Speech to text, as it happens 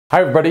Hi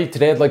everybody,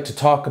 today I'd like to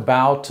talk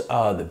about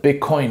the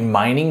Bitcoin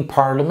mining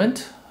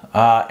parliament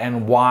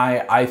and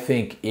why I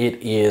think it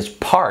is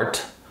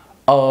part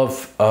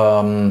of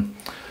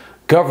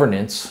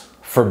governance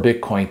for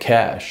Bitcoin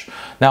Cash.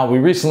 Now, we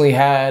recently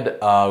had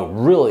a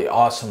really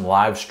awesome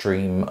live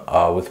stream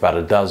with about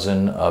a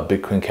dozen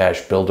Bitcoin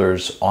Cash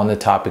builders on the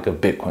topic of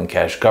Bitcoin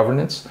Cash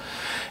governance.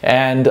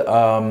 And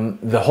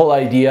the whole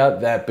idea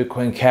that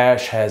Bitcoin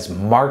Cash has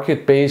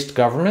market-based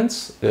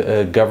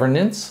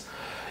governance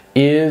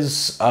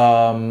is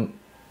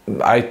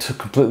I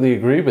completely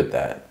agree with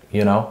that.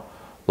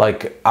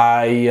 Like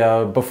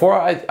before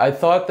I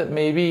thought that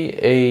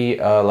maybe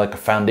like a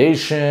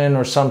foundation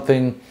or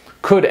something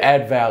could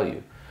add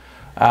value,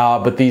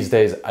 but these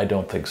days I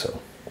don't think so.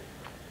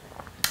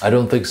 I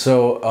don't think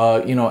so.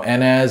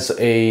 And as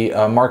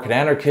a market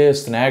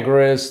anarchist, an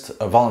agorist,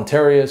 a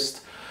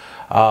voluntarist,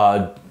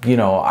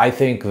 I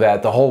think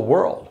that the whole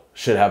world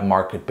should have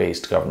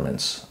market-based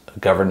governance.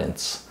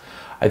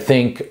 I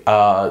think,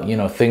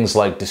 things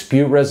like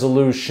dispute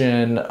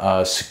resolution,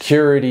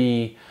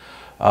 security,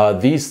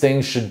 these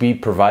things should be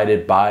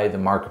provided by the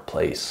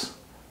marketplace,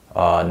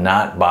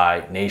 not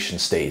by nation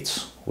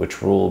states,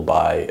 which rule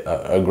by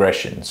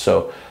aggression.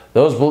 So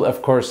those will,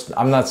 of course,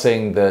 I'm not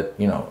saying that,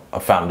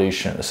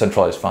 a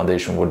centralized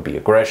foundation would be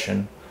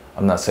aggression.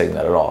 I'm not saying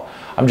that at all.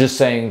 I'm just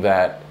saying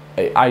that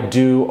I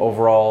do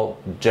overall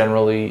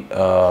generally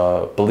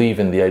believe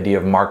in the idea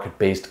of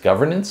market-based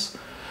governance.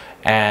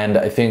 And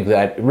I think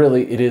that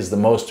really it is the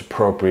most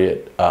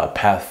appropriate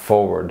path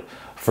forward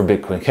for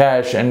Bitcoin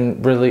Cash,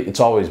 and really it's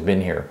always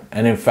been here.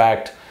 And in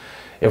fact,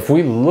 if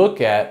we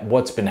look at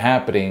what's been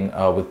happening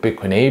with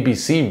Bitcoin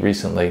ABC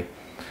recently,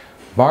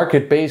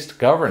 market-based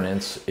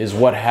governance is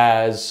what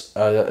has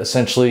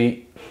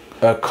essentially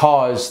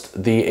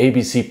caused the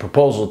ABC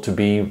proposal to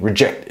be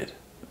rejected,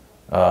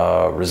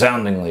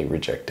 resoundingly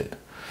rejected.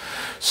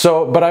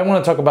 But I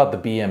want to talk about the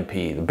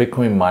BMP, the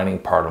Bitcoin Mining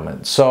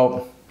Parliament.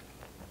 So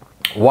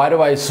why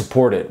do I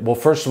support it? Well,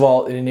 first of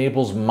all, it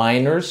enables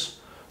miners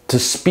to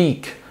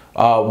speak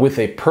with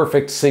a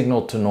perfect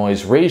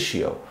signal-to-noise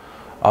ratio.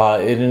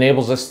 It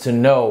enables us to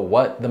know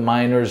what the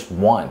miners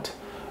want,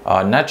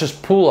 not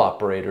just pool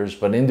operators,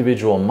 but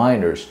individual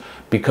miners,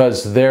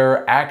 because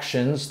their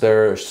actions,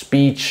 their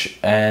speech,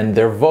 and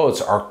their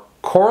votes are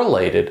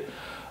coordinated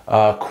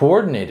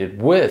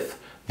with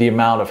the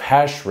amount of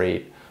hash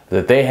rate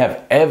that they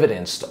have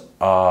evidenced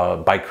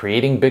by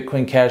creating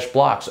Bitcoin Cash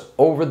blocks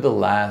over the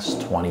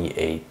last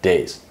 28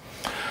 days.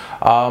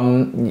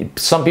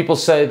 Some people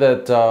say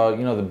that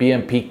the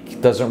BMP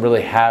doesn't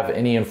really have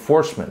any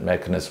enforcement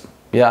mechanism.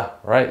 Yeah,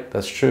 right,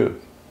 that's true.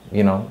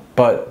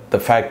 But the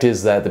fact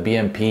is that the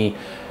BMP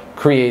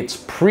creates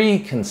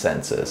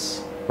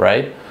pre-consensus,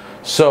 right?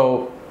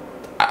 So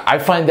I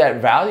find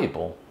that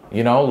valuable. I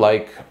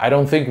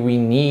don't think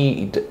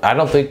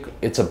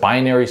it's a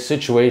binary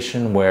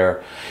situation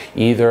where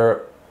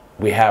either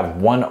we have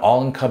one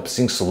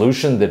all-encompassing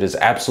solution that is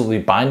absolutely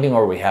binding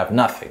or we have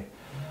nothing.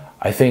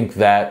 I think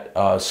that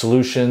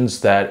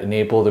solutions that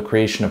enable the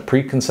creation of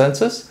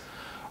pre-consensus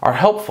are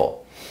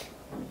helpful.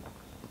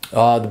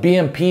 The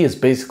BMP is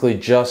basically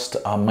just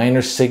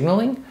miner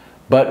signaling,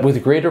 but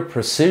with greater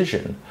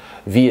precision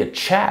via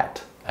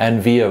chat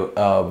and via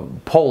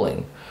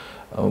polling.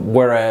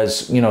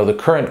 Whereas, the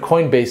current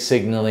Coinbase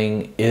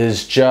signaling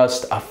is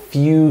just a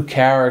few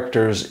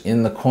characters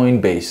in the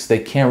Coinbase. They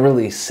can't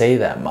really say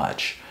that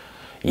much.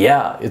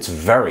 Yeah, it's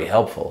very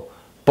helpful,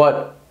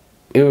 but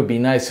it would be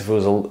nice if it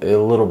was a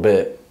little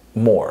bit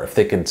more, if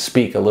they could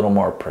speak a little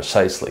more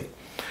precisely.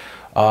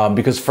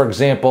 Because, for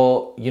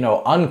example,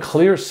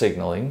 unclear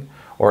signaling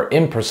or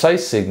imprecise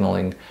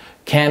signaling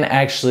can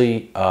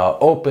actually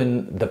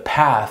open the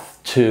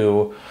path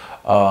to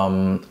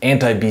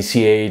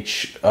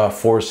anti-BCH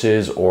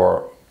forces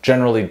or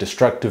generally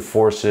destructive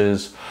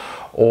forces,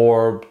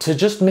 or to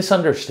just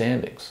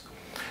misunderstandings.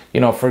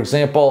 For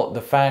example,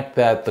 the fact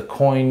that the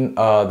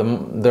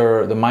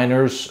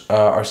miners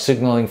are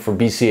signaling for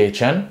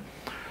BCHN,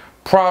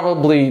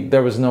 probably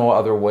there was no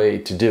other way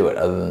to do it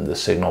other than the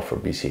signal for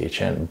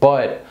BCHN.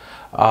 But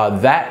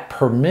that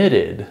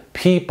permitted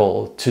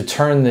people to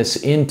turn this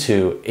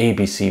into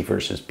ABC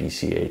versus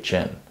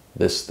BCHN.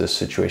 This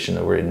situation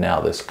that we're in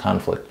now, this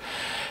conflict,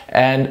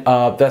 and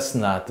that's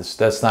not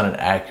an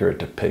accurate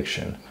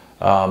depiction.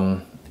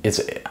 It's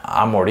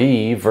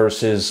Amaury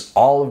versus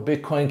all of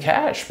Bitcoin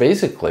Cash,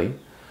 basically,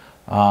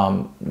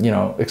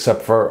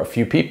 except for a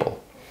few people.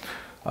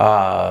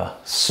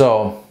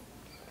 So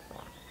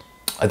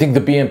I think the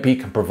BMP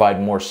can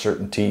provide more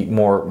certainty,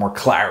 more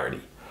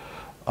clarity,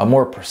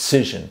 more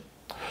precision.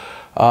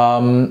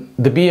 The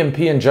BMP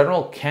in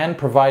general can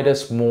provide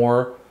us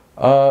more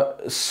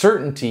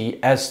certainty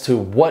as to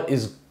what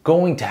is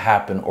going to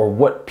happen or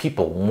what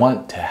people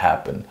want to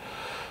happen.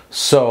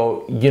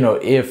 So,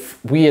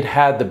 if we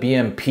had the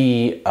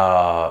BMP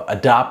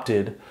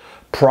adopted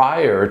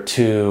prior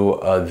to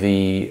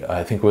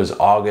I think it was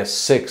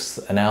August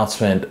 6th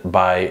announcement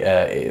by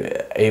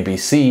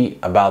ABC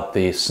about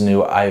this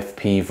new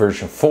IFP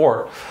version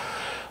 4,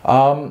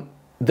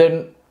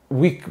 then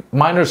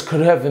miners could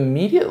have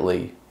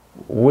immediately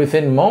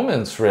within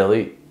moments,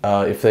 really,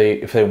 if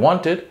they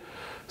wanted,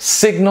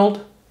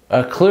 signaled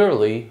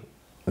clearly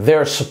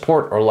their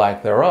support or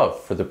lack thereof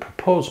for the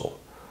proposal.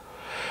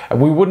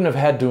 And we wouldn't have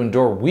had to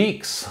endure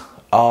weeks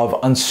of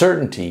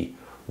uncertainty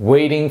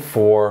waiting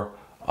for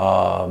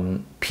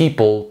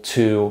people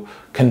to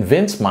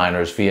convince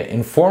miners via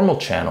informal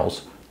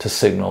channels to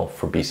signal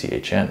for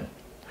BCHN.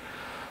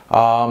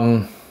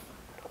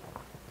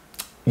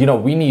 You know,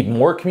 we need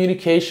more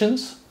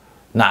communications,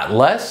 not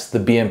less. The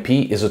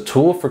BMP is a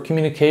tool for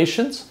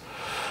communications.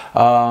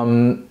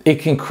 It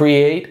can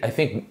create, I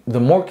think, the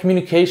more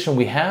communication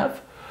we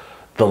have,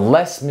 the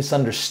less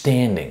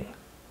misunderstanding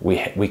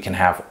we can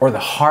have, or the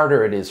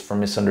harder it is for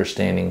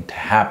misunderstanding to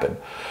happen.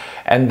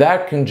 And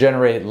that can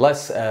generate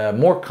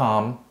more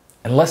calm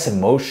and less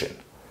emotion,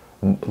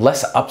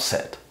 less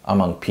upset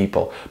among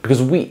people. Because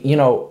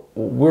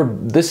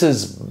this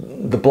is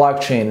the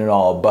blockchain and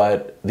all,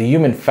 but the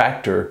human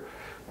factor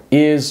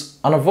is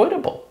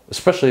unavoidable,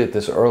 especially at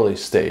this early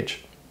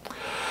stage.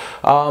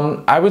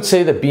 I would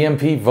say that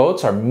BMP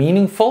votes are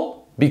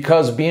meaningful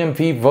because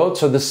BMP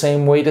votes are the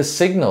same way to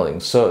signaling,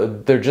 so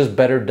they're just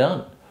better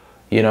done.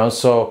 You know,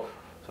 so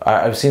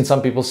I've seen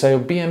some people say, oh,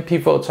 BMP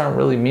votes aren't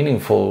really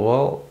meaningful.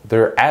 Well,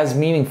 they're as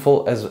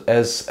meaningful as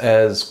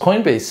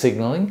Coinbase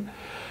signaling,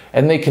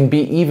 and they can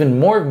be even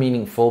more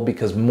meaningful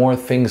because more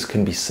things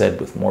can be said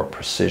with more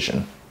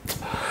precision.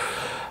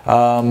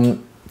 Those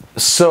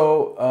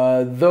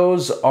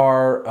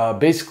are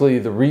basically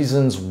the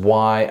reasons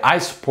why I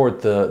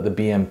support the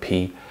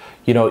BMP.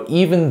 You know,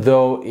 even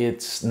though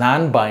it's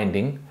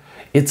non-binding,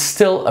 it's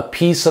still a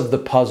piece of the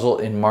puzzle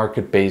in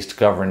market-based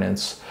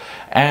governance.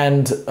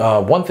 And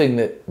one thing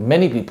that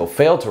many people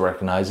fail to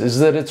recognize is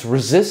that it's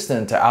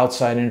resistant to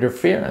outside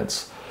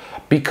interference,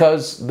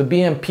 because the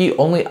BMP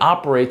only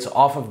operates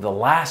off of the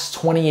last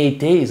 28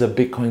 days of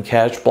Bitcoin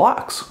Cash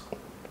blocks.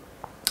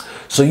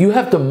 So you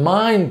have to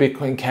mine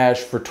Bitcoin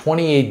Cash for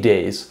 28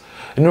 days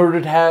in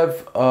order to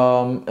have,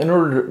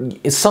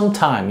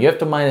 sometime, you have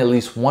to mine at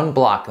least one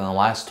block in the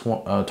last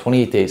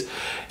 28 days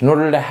in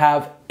order to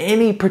have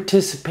any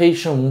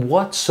participation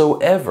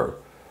whatsoever.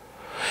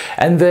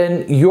 And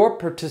then your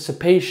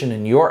participation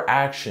and your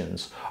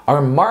actions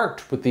are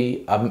marked with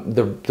the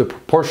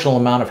proportional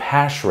amount of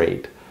hash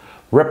rate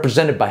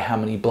represented by how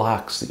many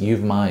blocks that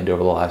you've mined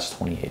over the last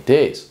 28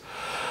 days.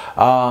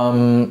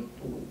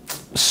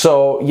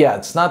 So yeah,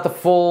 it's not the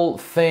full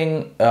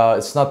thing.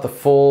 It's not a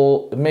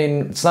full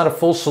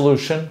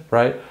solution,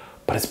 right?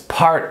 But it's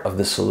part of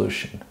the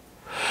solution.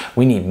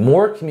 We need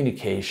more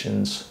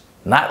communications,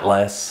 not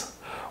less.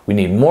 We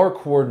need more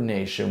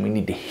coordination. We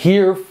need to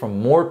hear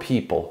from more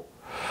people.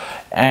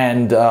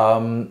 And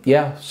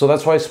yeah, so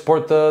that's why I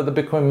support the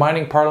Bitcoin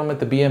Mining Parliament,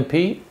 the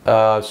BMP.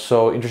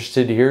 So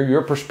interested to hear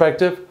your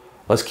perspective.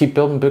 Let's keep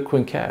building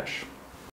Bitcoin Cash.